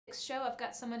show, I've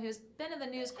got someone who's been in the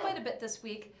news quite a bit this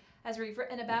week, as we've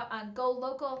written about on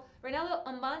GoLocal. Reynaldo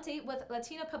Almonte with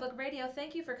Latino Public Radio,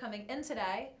 thank you for coming in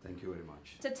today. Thank you very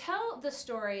much. To tell the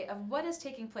story of what is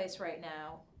taking place right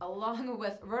now, along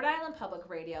with Rhode Island Public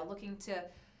Radio, looking to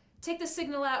take the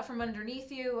signal out from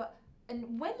underneath you.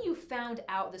 And when you found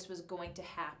out this was going to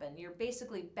happen, you're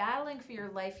basically battling for your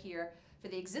life here for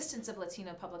the existence of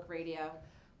Latino Public Radio,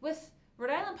 with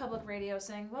Rhode Island Public Radio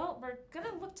saying, well, we're going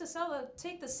to look to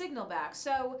take the signal back.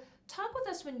 So talk with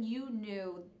us when you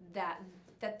knew that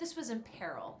this was in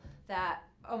peril, that,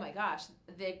 oh my gosh,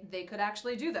 they could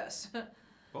actually do this.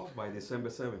 Well, by December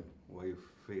 7th, we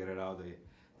figured out that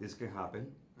this can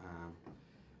happen.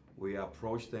 We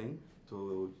approached them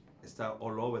to start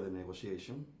all over the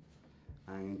negotiation,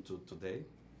 and to today,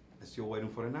 still waiting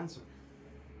for an answer.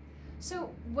 So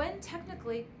when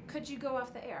technically could you go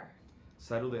off the air?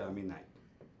 Saturday at midnight.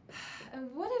 And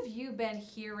what have you been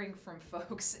hearing from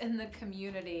folks in the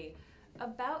community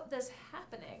about this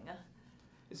happening?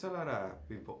 It's a lot of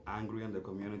people angry in the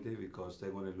community because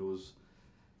they're going to lose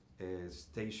a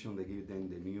station that give them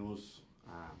the news,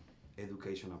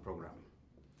 educational programming.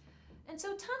 And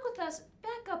so talk with us,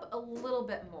 back up a little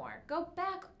bit more. Go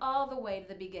back all the way to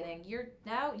the beginning.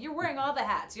 You're wearing all the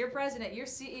hats. You're president, you're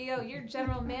CEO, you're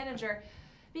general manager,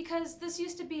 because this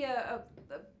used to be a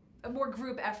more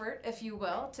group effort, if you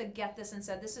will, to get this and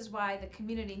said, this is why the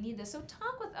community need this. So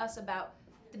talk with us about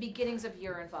the beginnings of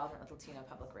your involvement with Latino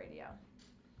Public Radio.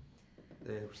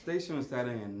 The station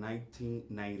started in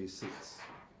 1996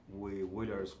 with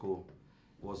Wheeler School.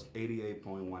 It was 88.1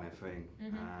 FM.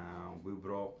 Mm-hmm. We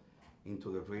brought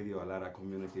into the radio a lot of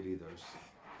community leaders.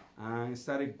 And it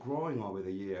started growing over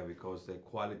the year because the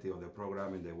quality of the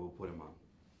programming that we put them on.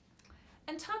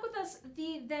 And talk with us,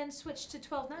 the then switch to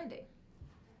 1290.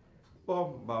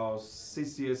 Well, about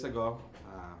 6 years ago,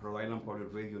 Rhode Island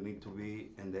Public Radio need to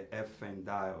be in the FM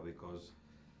dial because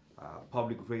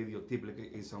public radio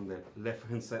typically is on the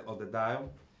left-hand side of the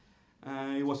dial.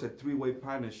 And it was a three-way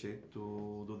partnership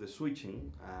to do the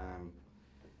switching.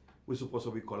 We're supposed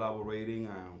to be collaborating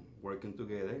and working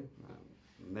together.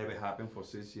 Never happened for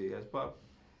 6 years, but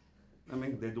I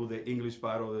mean, they do the English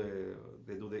part of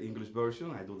they do the English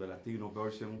version, I do the Latino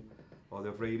version of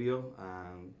the radio.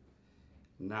 And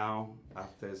now,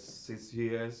 after 6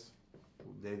 years,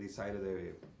 they decided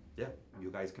that, yeah, you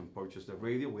guys can purchase the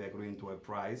radio. We agreed to a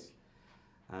price,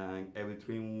 and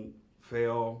everything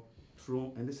fell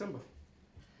through in December.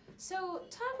 So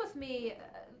talk with me,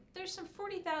 there's some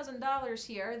 $40,000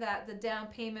 here that the down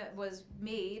payment was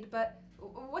made, but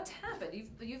what's happened?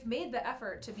 You've made the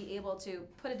effort to be able to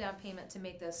put a down payment to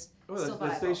make this still viable.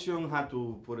 The station had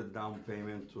to put a down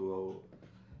payment to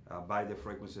buy the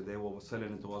frequency. They were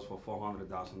selling it to us for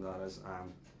 $400,000,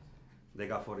 and they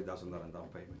got $40,000 down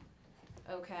payment.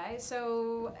 Okay,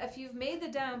 so if you've made the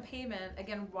down payment,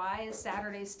 again, why is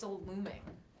Saturday still looming?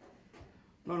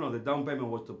 No, the down payment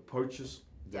was to purchase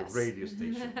the radio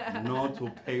station, not to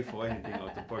pay for anything or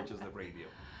to purchase the radio.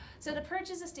 So to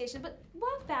purchase the station, but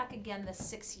walk back again the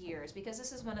 6 years, because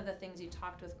this is one of the things you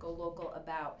talked with GoLocal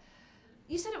about.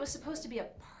 You said it was supposed to be a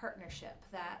partnership,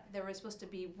 that they were supposed to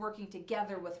be working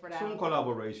together with Rhode Island. Some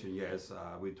collaboration, yes,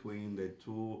 between the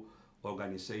two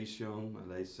organizations,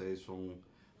 let's say some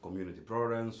community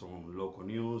programs, some local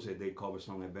news, if they cover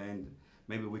some event,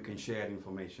 maybe we can share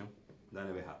information. That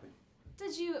never happened.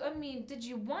 Did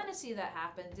you want to see that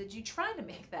happen? Did you try to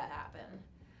make that happen?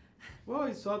 Well,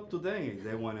 it's up to them if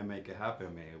they want to make it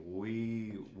happen, man.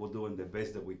 We were doing the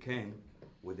best that we can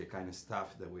with the kind of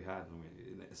staff that we had. I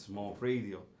mean, a small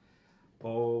radio,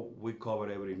 but we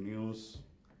cover every news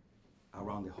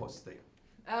around the whole state.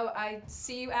 Oh, I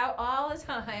see you out all the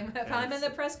time. If I'm in the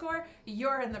press corps,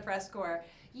 you're in the press corps.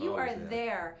 You are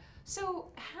there.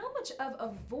 So how much of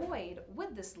a void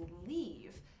would this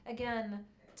leave, again,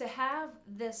 to have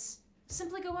this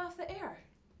simply go off the air?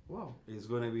 Well, it's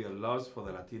going to be a loss for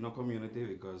the Latino community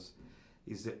because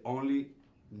it's the only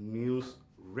news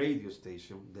radio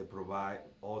station that provide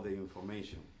all the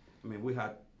information. I mean, we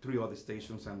had 3 other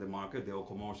stations on the market, they're all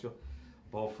commercial,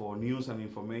 but for news and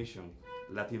information,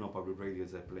 Latino Public Radio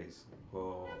is the place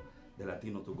for the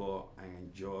Latino to go and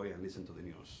enjoy and listen to the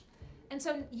news. And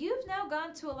so you've now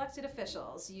gone to elected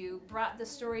officials. You brought the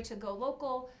story to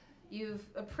GoLocal. You've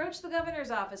approached the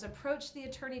governor's office, approached the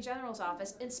attorney general's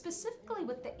office, and specifically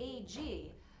with the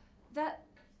AG, that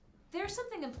there's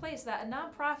something in place that a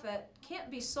nonprofit can't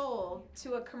be sold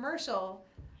to a commercial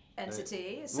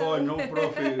entity. So well,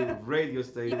 non-profit radio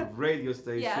station.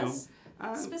 Yes,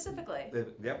 specifically.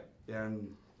 Yep,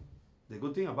 and the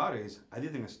good thing about it is I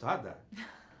didn't start that.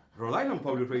 Rhode Island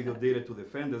Public Radio did it to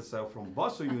defend itself from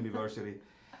Boston University,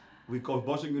 because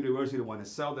Boston University want to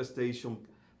sell the station.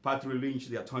 Patrick Lynch,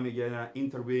 the Attorney General,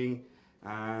 intervened,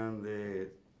 and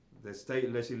the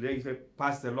state legislature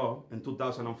passed a law in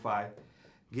 2005,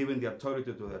 giving the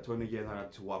authority to the Attorney General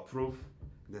to approve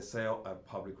the sale of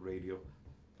public radio.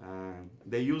 And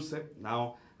they use it.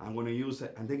 Now I'm going to use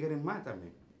it, and they're getting mad at me.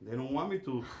 They don't want me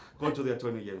to go to the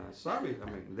Attorney General. Sorry, I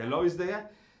mean, the law is there.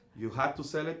 You have to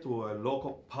sell it to a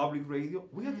local public radio.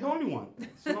 We are the only one.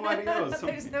 There's nobody else.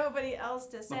 There's nobody else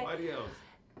to say. Nobody else.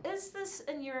 Is this,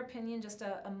 in your opinion, just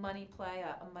a money play,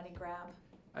 a money grab?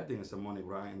 I think it's a money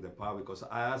grab in the part because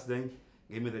I asked them,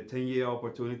 give me the 10-year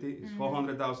opportunity. It's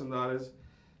 $400,000.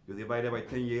 You divide it by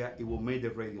 10 years, it will make the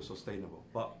radio sustainable.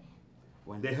 But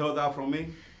when they heard that from me,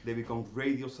 they become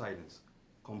radio silence.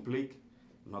 Complete,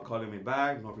 not calling me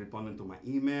back, not responding to my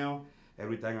email.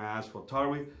 Every time I ask for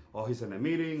Tori, oh, he's in a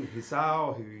meeting, he's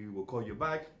out, he will call you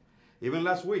back. Even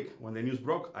last week, when the news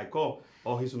broke, I called,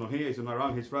 oh, he's not here, he's not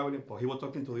around, he's traveling, but he was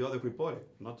talking to the other reporter,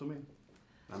 not to me.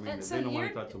 I mean, and they so don't want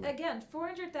to talk to me. Again,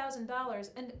 $400,000,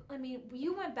 and I mean,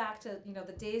 you went back to,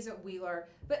 the days at Wheeler,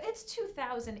 but it's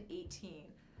 2018.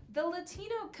 The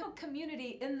Latino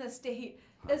community in the state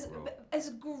has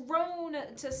grown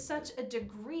to such a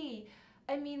degree.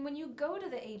 I mean, when you go to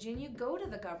the AG and you go to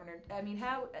the governor, I mean,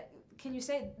 how can you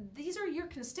say these are your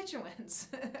constituents?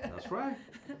 That's right.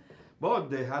 But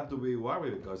they have to be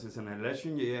worried because it's an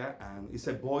election year and it's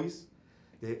a voice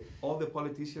that all the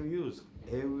politicians use.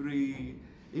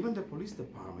 Even the police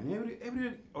department,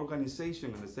 every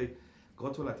organization in the state go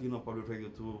to Latino Public Radio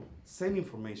to send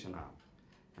information out.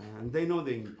 And they know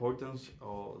the importance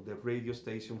of the radio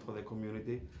station for the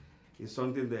community. It's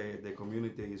something that the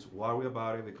community is worried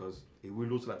about it because if we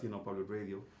lose Latino Public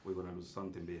Radio, we're going to lose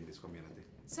something big in this community.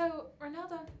 So,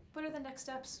 Reynaldo, what are the next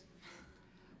steps?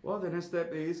 Well, the next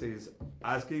step is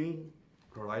asking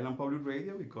Rhode Island Public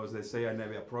Radio because they say I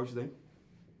never approached them.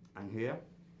 I'm here.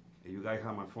 You guys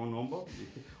have my phone number,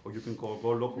 or you can call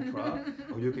GoLocal Crowd,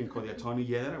 or you can call the Attorney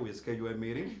General. We schedule a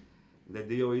meeting. The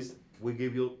deal is we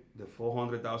give you the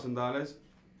 $400,000,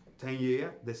 10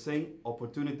 years, the same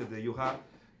opportunity that you have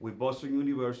with Boston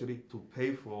University to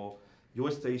pay for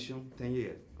your station 10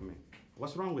 years. I mean,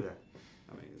 what's wrong with that?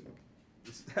 I mean,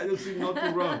 I don't see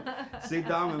nothing wrong. Sit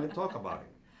down and let's talk about it.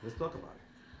 Let's talk about it.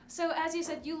 So as you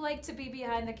said, you like to be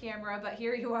behind the camera, but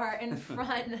here you are in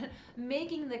front,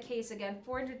 making the case again,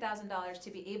 $400,000 to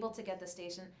be able to get the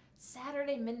station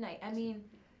Saturday midnight. I mean,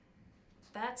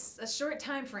 that's a short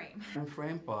time frame.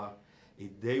 But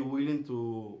if they're willing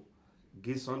to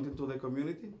give something to the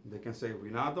community, they can say,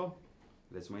 Reynaldo,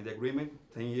 let's make the agreement,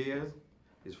 10 years,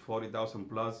 it's 40,000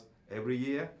 plus every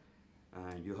year,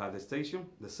 and you have the station,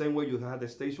 the same way you had the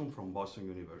station from Boston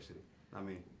University. I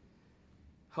mean,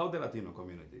 help the Latino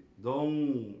community.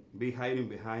 Don't be hiding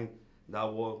behind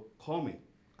that word, call me.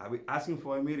 I've been asking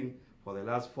for a meeting for the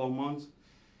last 4 months,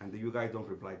 and you guys don't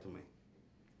reply to me.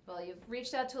 Well, you've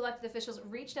reached out to elected officials,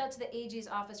 reached out to the AG's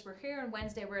office. We're here on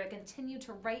Wednesday. We're going to continue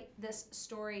to write this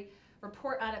story,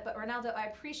 report on it. But Reynaldo, I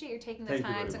appreciate you taking the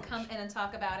time to come in and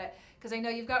talk about it, because I know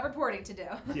you've got reporting to do.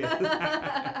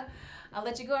 Yeah. I'll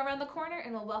let you go around the corner,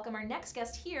 and we'll welcome our next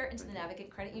guest here into the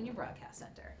Navigate Credit Union Broadcast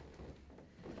Center.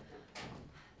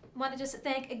 I want to just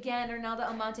thank again Reynaldo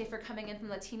Almonte for coming in from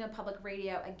Latino Public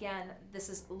Radio. Again, this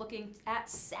is looking at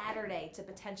Saturday to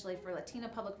potentially for Latino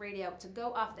Public Radio to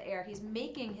go off the air. He's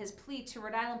making his plea to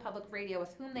Rhode Island Public Radio,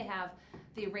 with whom they have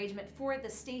the arrangement for the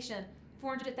station,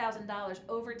 $400,000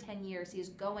 over 10 years. He is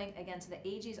going again to the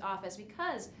AG's office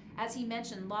because, as he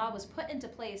mentioned, law was put into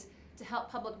place to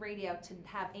help public radio to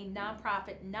have a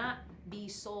nonprofit not be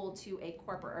sold to a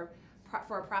corporate or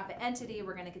for-profit entity.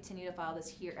 We're going to continue to follow this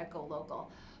here at GoLocal.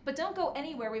 But don't go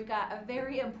anywhere. We've got a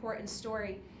very important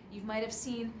story. You might have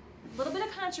seen a little bit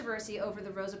of controversy over the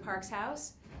Rosa Parks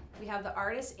house. We have the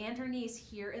artist and her niece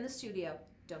here in the studio.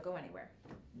 Don't go anywhere.